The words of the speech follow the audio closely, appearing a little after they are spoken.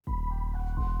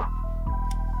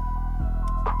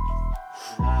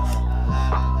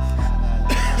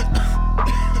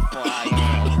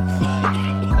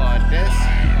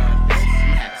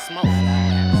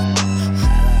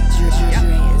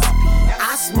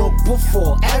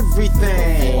before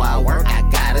everything. Before I work, I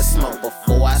gotta smoke.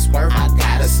 Before I swerve, I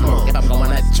gotta smoke. If I'm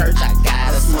going to church, I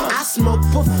gotta smoke. I smoke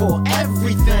before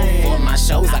everything. Before my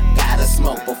shows, I gotta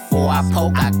smoke. Before I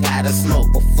poke, I gotta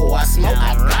smoke. Before I smoke,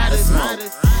 I gotta smoke.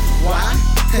 Why?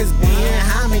 Cause being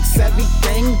high makes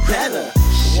everything better.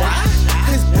 Why?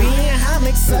 Cause being high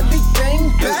makes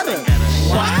everything better.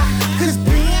 Why? Cause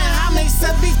being high makes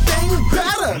everything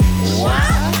better. Why?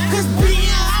 Cause being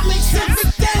high makes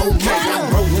everything better.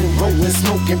 I'm rolling,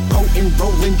 smoking, potent,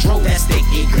 rolling, dro. That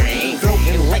sticky green.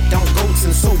 Floating like I'm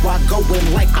goatin', so I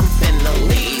goin' like I'm finna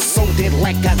leave. So did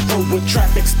like I go with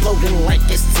trap exploding like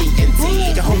it's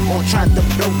TNT. Your hoe gon' try to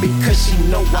blow because she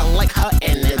know I like her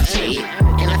energy.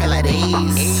 And I feel like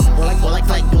these. Well,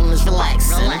 like doing this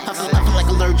relaxing. I feel like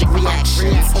allergic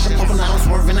reactions. Hoping I don't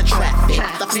swerve in the traffic.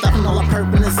 Stuffing all up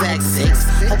purple in the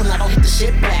Zag-6. Hoping I don't hit the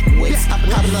shit backwards. Pop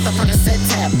another Percocet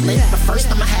tablet. But first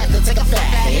I'ma have to take a fat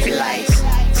hit.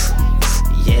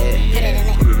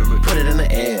 Yeah. Put it in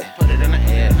the air.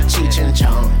 Cheech and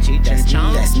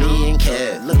Chong. That's me and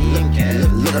Kev.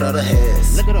 Look at all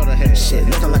the hairs. Shit,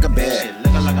 looking like a bear.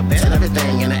 Turn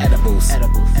everything into edibles.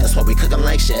 That's why we cookin'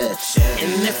 like chefs.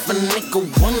 And if a nigga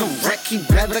wanna wreck, he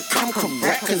better come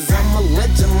correct. Cause I'm a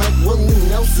legend like Willie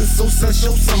Nelson, so son,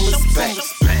 show some respect.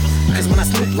 Cause when I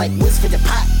snoop like whiz for your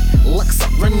pot, looks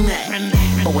up, run that.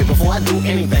 But wait, before I do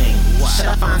anything, should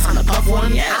I find time to puff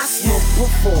one? I smoke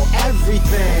before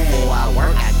everything. Before I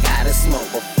work, I gotta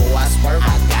smoke. Before I swerve,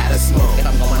 I gotta smoke. If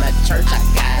I'm going to church, I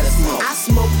gotta smoke. I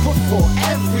smoke before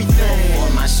everything.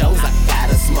 Before my shows, I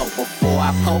gotta smoke. Before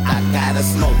I poke, I gotta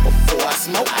smoke. Before I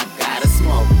smoke, I gotta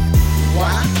smoke.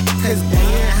 Why? Cause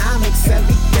being high makes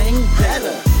everything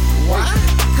better. Why?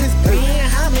 Cause being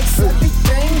high makes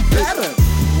everything better.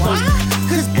 Why?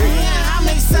 Cause being high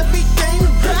makes everything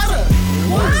better.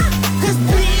 Why? Cause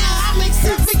being high makes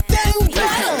everything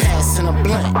better. Passing a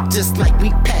blunt, just like we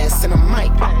passing a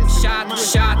mic.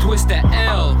 Shot, twist the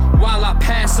L while I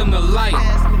pass him the light.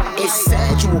 It's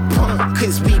sad you a punk,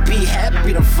 cause we be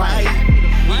happy to fight.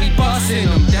 We bustin'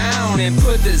 them down and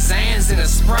put the Zans in a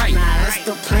Sprite. Nah, that's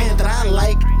the plan that I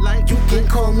like. You can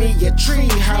call me a tree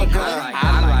hugger.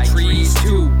 I like trees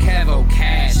too, Kevo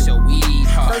Cash, so weed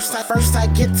hugger. First I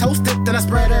get toasted, then I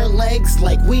spread her legs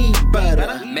like weed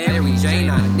butter. Mary Jane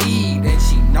I need, and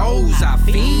she knows I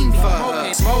fiend for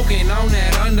her. Smoking on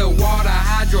that underwater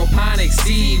hydroponic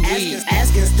seaweed.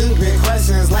 Asking stupid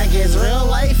questions like it's real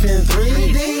life in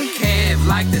 3D. Kev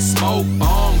like to smoke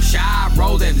bong, shy,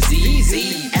 roll them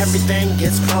ZZ. Everything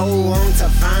gets prolonged to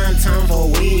find time for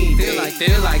weed.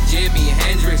 Feel like Jimi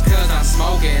Hendrix, cause I'm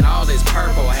smoking all this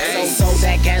purple haze. So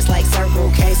that gas like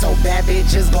Circle K, so bad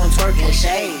bitches gon' twerk and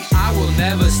shade. I will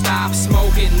never stop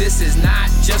smoking, this is not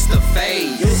just a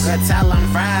phase. You could tell I'm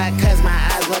fried, cause my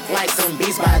eyes look like some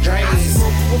Beats by Dre. I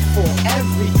smoke before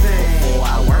everything. Before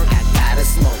I work, I gotta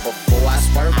smoke. Before I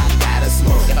swerve, I gotta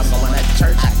smoke. If I'm going to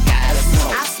church, I gotta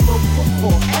smoke. I smoke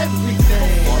before everything.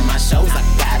 Before my shows, I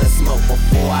gotta smoke.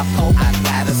 Before I poke, I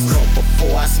gotta smoke.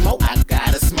 Before I smoke, I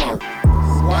gotta smoke.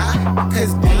 Why?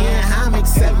 Cause being high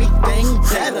makes everything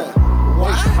better.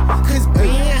 Why? Cause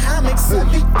being high makes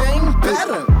everything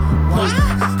better. Why?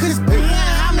 Cause being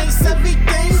high makes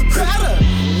everything better.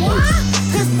 Why?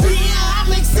 Cause being high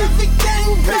makes everything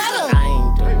better. I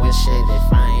ain't doing shit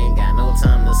if I ain't got no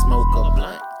time to smoke a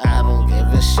blunt. I don't give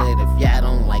a shit if y'all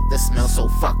don't like the smell, so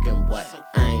fucking what?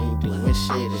 I ain't doing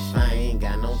shit if I ain't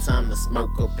got no time to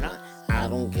smoke a blunt. I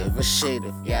don't give a shit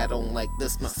if y'all don't like the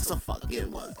smell, so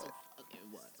fucking what?